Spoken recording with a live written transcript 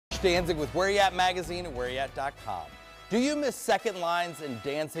Watch Dancing with Where Ya At Magazine at whereyat.com. Do you miss second lines and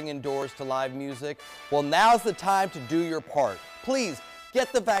dancing indoors to live music? Well, now's the time to do your part. Please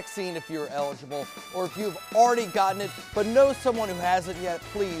get the vaccine if you're eligible, or if you've already gotten it but know someone who hasn't yet,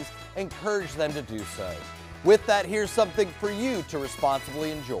 please encourage them to do so. With that, here's something for you to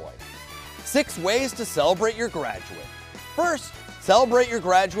responsibly enjoy. 6 ways to celebrate your graduate. First, celebrate your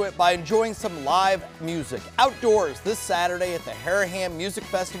graduate by enjoying some live music outdoors this Saturday at the Harahan Music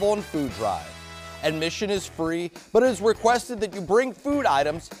Festival and Food Drive. Admission is free, but it is requested that you bring food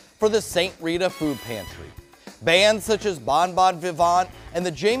items for the St. Rita Food Pantry. Bands such as Bon Bon Vivant and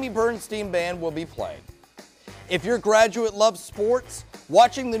the Jamie Bernstein Band will be playing. If your graduate loves sports,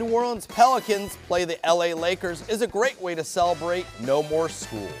 watching the New Orleans Pelicans play the LA Lakers is a great way to celebrate No More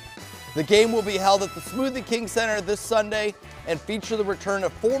School. The game will be held at the Smoothie King Center this Sunday and feature the return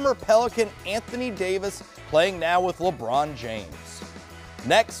of former Pelican Anthony Davis playing now with LeBron James.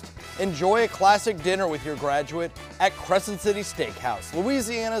 Next, enjoy a classic dinner with your graduate at Crescent City Steakhouse,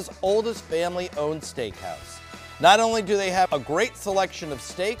 Louisiana's oldest family-owned steakhouse. Not only do they have a great selection of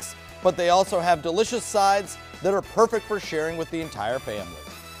steaks, but they also have delicious sides that are perfect for sharing with the entire family.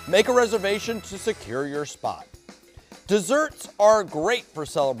 Make a reservation to secure your spot. Desserts are great for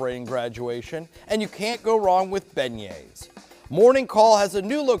celebrating graduation, and you can't go wrong with beignets. Morning Call has a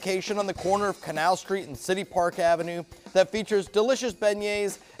new location on the corner of Canal Street and City Park Avenue that features delicious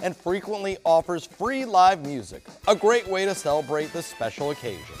beignets and frequently offers free live music, a great way to celebrate this special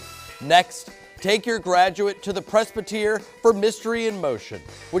occasion. Next, take your graduate to the Presbytere for Mystery in Motion,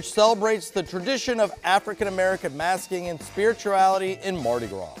 which celebrates the tradition of African American masking and spirituality in Mardi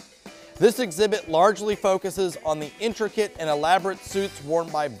Gras. This exhibit largely focuses on the intricate and elaborate suits worn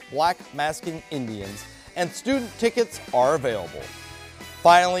by black masking Indians, and student tickets are available.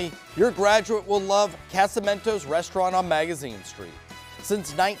 Finally, your graduate will love Casamento's restaurant on Magazine Street.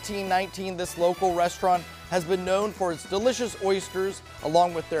 Since 1919, this local restaurant has been known for its delicious oysters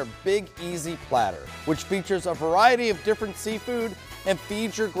along with their Big Easy platter, which features a variety of different seafood and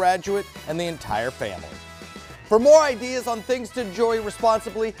feeds your graduate and the entire family. For more ideas on things to enjoy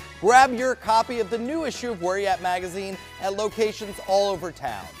responsibly, grab your copy of the new issue of Where Ya At Magazine at locations all over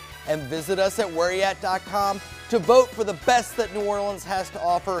town. And visit us at whereyat.com to vote for the best that New Orleans has to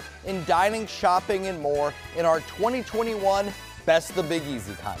offer in dining, shopping, and more in our 2021 Best the Big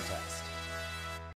Easy contest.